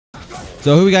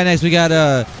So who we got next? We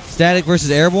got Static versus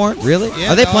AirBorne. Really?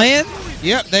 Yeah, are they playing?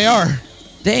 Yep, they are.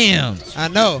 Damn. I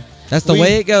know. That's the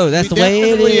way it goes. That's the way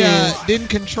it is. Didn't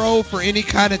control for any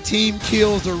kind of team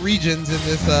kills or regions in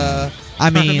this I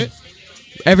mean, tournament.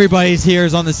 Everybody's here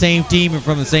is on the same team and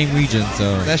from the same region,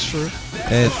 so that's true.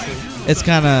 It's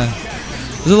kind of,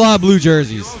 there's a lot of blue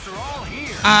jerseys.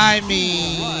 I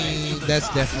mean, that's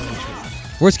definitely true.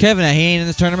 Where's Kevin at? He ain't in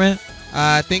this tournament?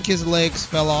 I think his legs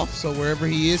fell off, so wherever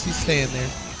he is, he's staying there.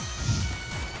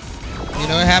 You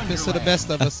know, it happens to the best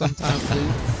of us sometimes,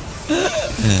 dude.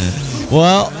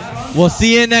 Well, we'll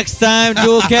see you next time,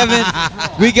 Duel Kevin.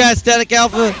 We got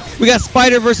StaticAlpha. We got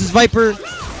Spider versus Viper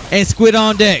and Squid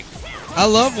on deck. I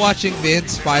love watching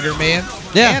Ben's Spider-Man.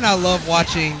 Yeah. And I love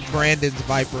watching Brandon's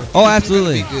Viper. Oh,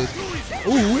 absolutely. Good.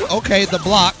 Ooh, okay, the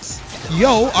blocks. Yo,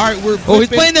 all right, we're whipping. Oh, he's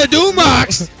playing the Doom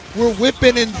box. We're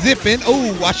whipping and zipping.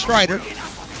 Ooh, watch Strider.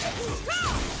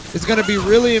 It's going to be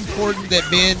really important that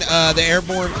Ben, the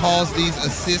AirBorne, calls these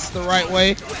assists the right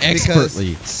way.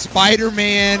 Expertly.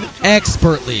 Spider-Man.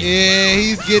 Expertly. Yeah,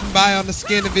 he's getting by on the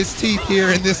skin of his teeth here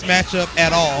in this matchup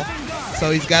at all.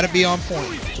 So he's got to be on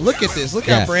point. Look at this. Look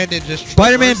how Brandon just...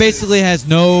 Spider-Man basically has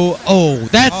no... Oh,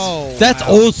 that's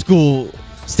old school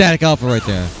StaticAlpha right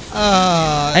there.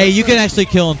 Hey, you can actually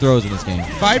kill him throws in this game.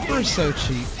 Viper is so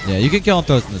cheap. Yeah, you can kill him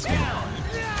throws in this game.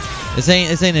 This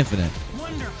ain't infinite.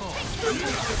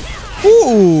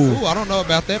 Ooh, I don't know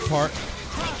about that part.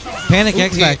 Panic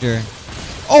X Factor.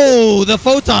 Oh, the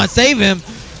photon save him.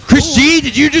 Chris G,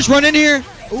 did you just run in here?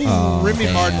 Ooh,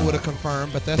 Remy Martin would have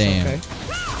confirmed, but that's okay.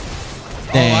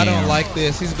 Damn. Oh, I don't like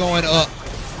this. He's going up.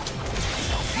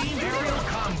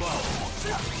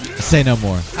 Say no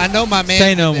more. I know my man.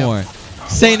 Say no more.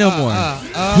 Say no more.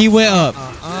 He went up.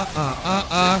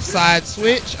 Side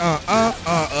switch. Up,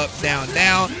 down,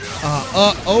 down.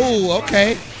 Oh,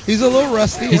 okay. He's a little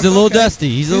rusty. He's a little dusty.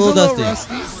 He's a little dusty.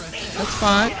 Rusty. That's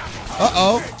fine.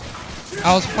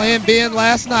 I was playing Ben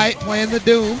last night, playing the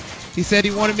Doom. He said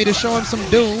he wanted me to show him some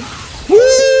Doom. Woo!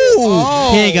 Oh,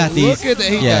 he ain't got these. Look at that.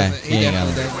 He doesn't. He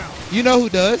definitely doesn't. You know who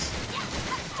does?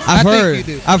 I've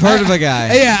heard of a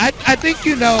guy. Yeah, I think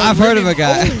you know. I've heard of a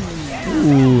guy.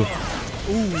 Ooh.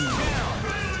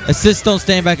 Assists don't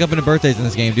stand back up into birthdays in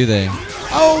this game, do they?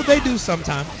 Oh, they do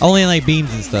sometimes. Only in like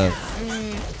beams and stuff.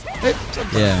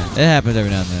 Yeah, it happens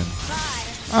every now and then.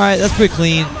 All right, that's pretty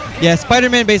clean. Yeah,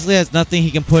 Spider-Man basically has nothing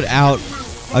he can put out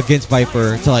against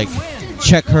Viper to like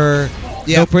check her.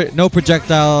 Yeah. No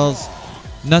projectiles.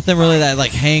 Nothing really that like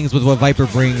hangs with what Viper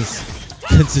brings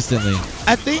consistently.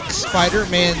 I think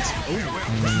Spider-Man's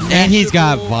and he's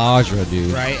got Vajra,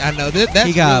 dude. Right, I know that's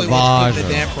he got really what's putting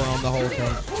the damper on the whole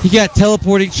thing. He got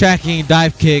teleporting, tracking,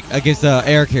 dive kick against the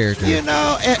air character. You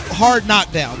know, hard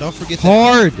knockdown. Don't forget that.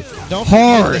 Hard. Don't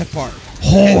forget that part.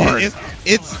 Hard.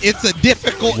 It's a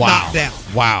difficult knockdown.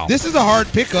 Wow. This is a hard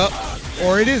pickup,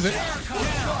 or it isn't.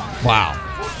 Wow.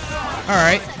 All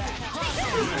right.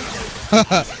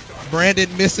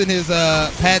 Brandon missing his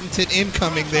patented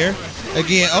incoming there.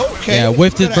 Again, okay. Yeah,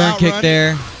 whiffed his burn kick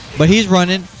there. But he's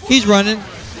running. He's running.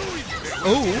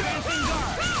 Ooh.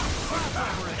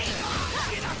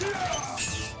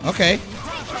 Okay.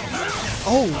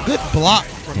 Oh, good block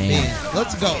from Ben.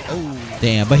 Let's go. Oh.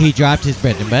 Damn, but he dropped his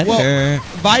bread and butter. Well,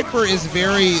 Viper is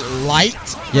very light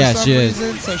for some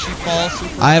reason, so she falls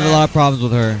super I have a lot of problems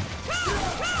with her.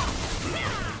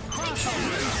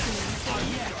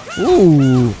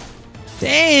 Ooh.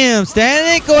 Damn,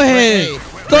 Static. Go ahead.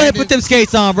 Go ahead, put them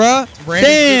skates on, bro.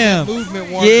 Damn.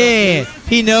 Yeah,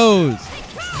 he knows.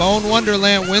 Bone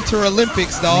Wonderland Winter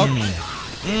Olympics, dog. Ooh.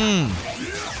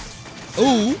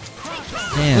 Damn.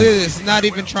 Look at this. He's not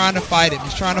even trying to fight him.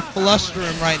 He's trying to fluster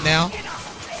him right now.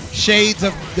 Shades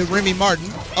of the Remy Martin.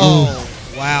 Oh,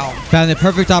 wow. Found the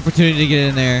perfect opportunity to get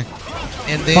in there.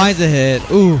 And then finds a hit.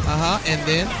 Ooh. And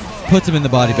then puts him in the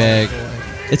body bag.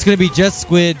 Boy. It's going to be just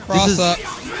Squid. Cross up.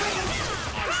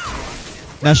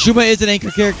 Now, Shuma is an anchor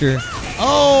character.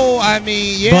 Oh, I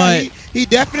mean, yeah. But he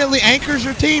definitely anchors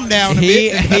your team down a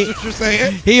bit. That's what you're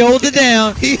saying. He holds it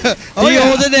down. He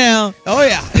holds it down. Oh,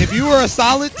 yeah. If you were a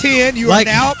solid 10, you are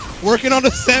now working on a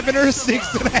 7 or a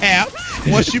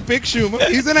 6.5. Once you pick Shuma,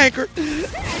 he's an anchor.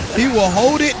 He will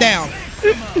hold it down.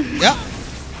 Yep. Okay.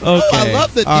 Oh, I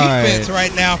love the defense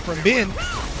right now from Ben.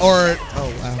 Oh,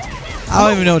 wow. I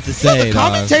don't even know what to say. The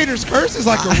commentator's curse is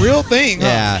like a real thing.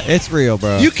 Yeah, it's real,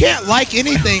 bro. You can't like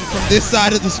anything from this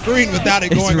side of the screen without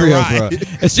it going awry. Bro.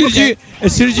 As soon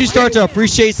as you start to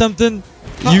appreciate something,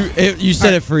 you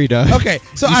set it free, dog. Okay,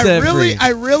 so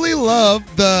I really love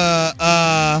the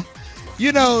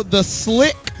the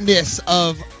slickness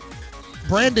of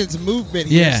Brandon's movement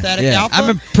here, StaticAlpha. I'm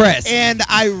impressed. And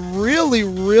I really,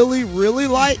 really, really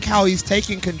like how he's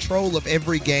taking control of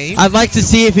every game. I'd like to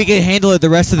see if he can handle it the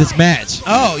rest of this match.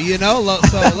 Oh,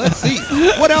 so let's see.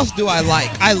 What else do I like?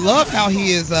 I love how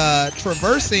he is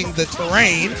traversing the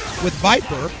terrain with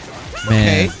Viper.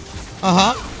 Man. Okay.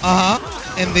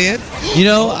 And then,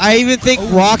 I even think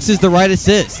Rocks is the right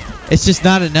assist. It's just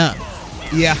not enough.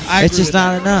 Yeah, I agree. It's just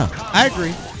not enough. I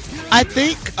agree. I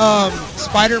think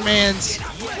Spider-Man's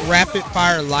rapid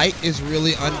fire light is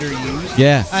really underused.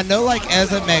 Yeah. I know, like,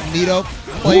 as a Magneto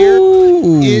player,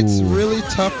 it's really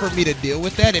tough for me to deal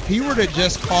with that. If he were to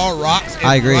just call Rocks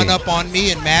and run up on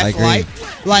me and mass light,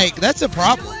 like, that's a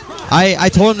problem. I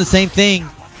told him the same thing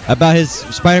about his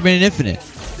Spider-Man in Infinite.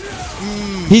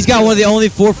 He's got one of the only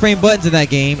 4-frame buttons in that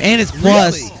game, and it's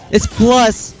plus. Really? It's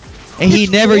plus, and he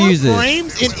never uses it. 4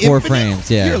 frames in 4 Infinite?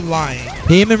 frames, yeah. You're lying.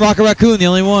 Him and Rocket Raccoon, the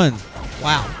only ones.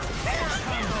 Wow.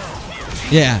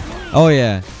 Yeah. Oh,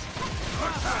 yeah.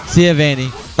 See ya,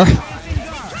 Vandy.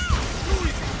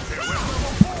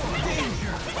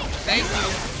 Thank you.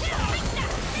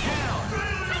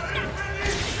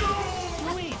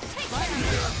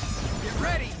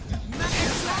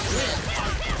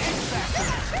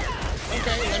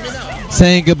 Okay, let me know.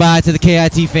 Saying goodbye to the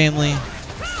KIT family.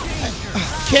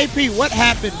 KP, what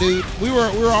happened, dude? We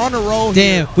were on a roll.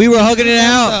 Damn, here. we were hugging it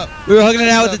out. We were hugging it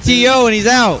out with the TO, and he's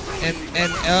out. And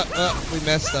we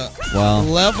messed up. Well,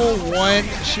 level 1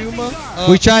 Shuma.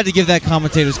 We tried to give that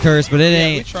commentator's curse, but it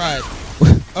ain't. We tried.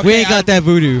 We ain't got that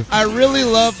voodoo. I really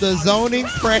love the zoning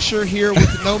pressure here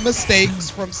with no mistakes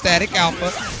from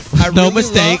StaticAlpha. No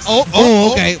mistakes.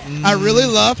 Okay. I really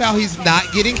love how he's not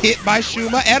getting hit by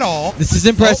Shuma at all. This is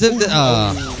impressive.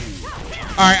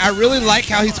 All right, I really like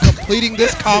how he's completing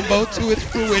this combo to its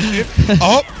fruition.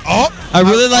 I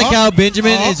really like how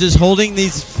Benjamin is just holding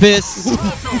these fists.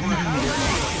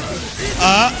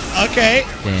 Okay.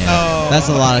 Damn, that's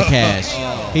a lot of cash.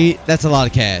 That's a lot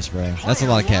of cash, bro. That's a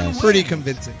lot of cash. Pretty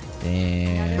convincing.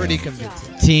 Damn. Pretty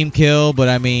convincing. Team kill, but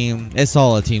I mean, it's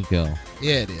all a team kill.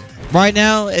 Yeah, it is. Right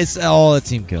now, it's all a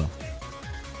team kill.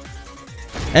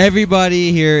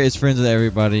 Everybody here is friends with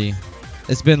everybody.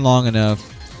 It's been long enough.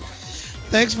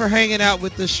 Thanks for hanging out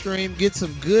with the stream. Get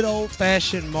some good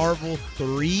old-fashioned Marvel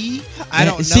 3. I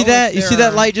don't know. See that? You see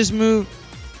that light just move?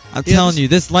 I'm telling you,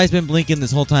 this light's been blinking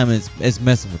this whole time, and it's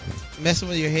messing with me. Messing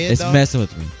with your head, It's messing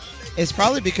with me. It's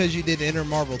probably because you didn't enter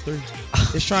Marvel 3.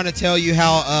 It's trying to tell you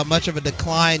how much of a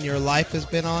decline your life has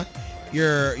been on.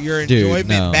 Your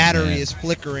enjoyment battery is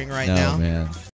flickering right now. Man.